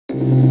Today,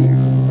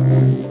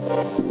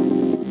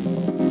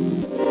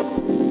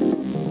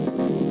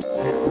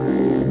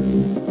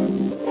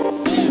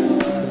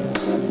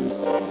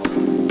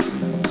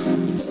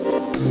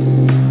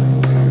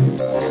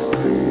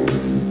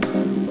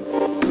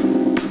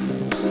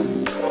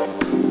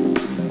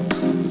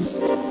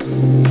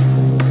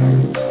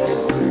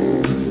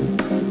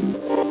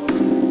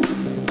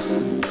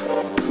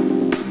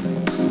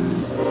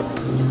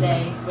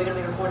 we're going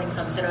to be recording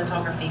some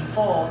cinematography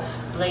for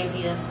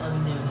Blasius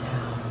on News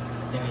Now.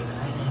 Very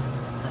exciting.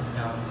 Let's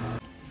go.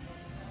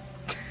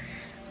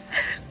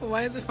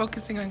 Why is it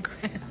focusing on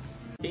Chris?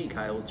 Hey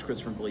Kyle, it's Chris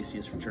from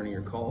Blasius returning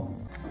your call.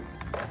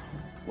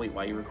 Wait,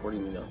 why are you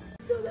recording me though?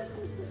 So that's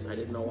just silly. I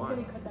didn't know why.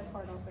 He's going to cut that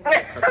part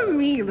off.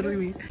 Me, literally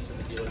me. It's at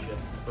the dealership,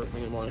 first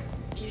thing in the morning.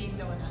 Eating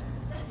donuts.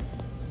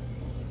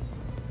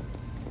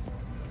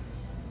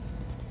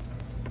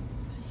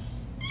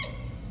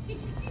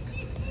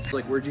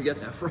 Like, where'd you get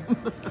that from?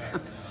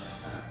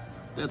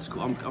 That's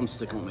cool. I'm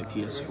sticking with my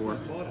PS4.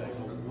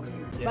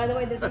 By the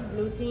way, this is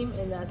blue team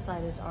and that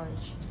side is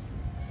orange.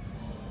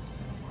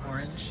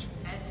 Orange?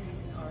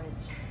 Anthony's in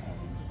orange.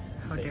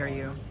 How dare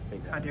you?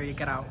 How dare you?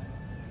 Get out.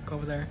 Go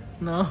over there.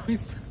 No,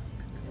 he's...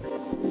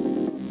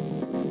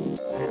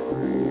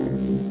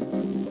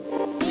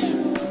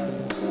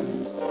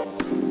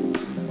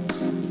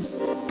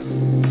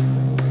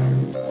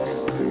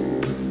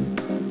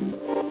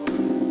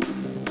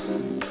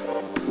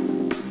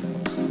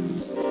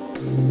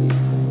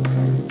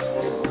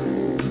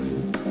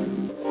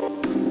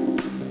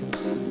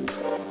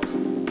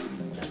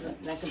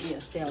 That could be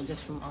a sale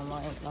just from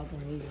online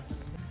logging media.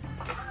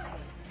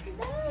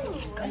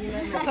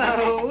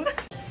 Hello.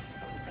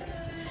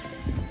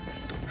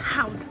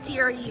 How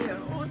dare you?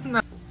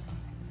 No.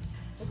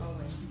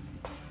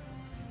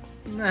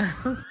 No.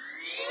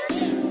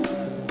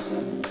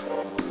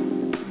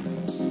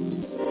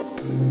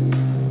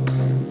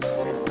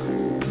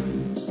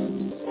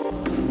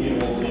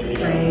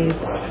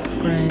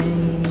 Braids.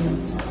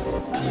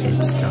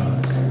 It's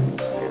dark.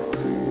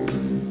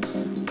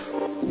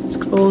 It's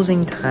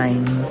closing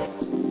time.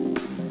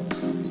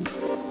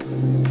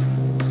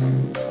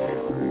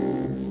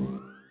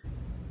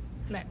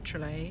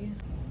 Literally.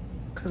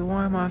 Cause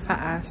why am I fat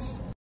ass?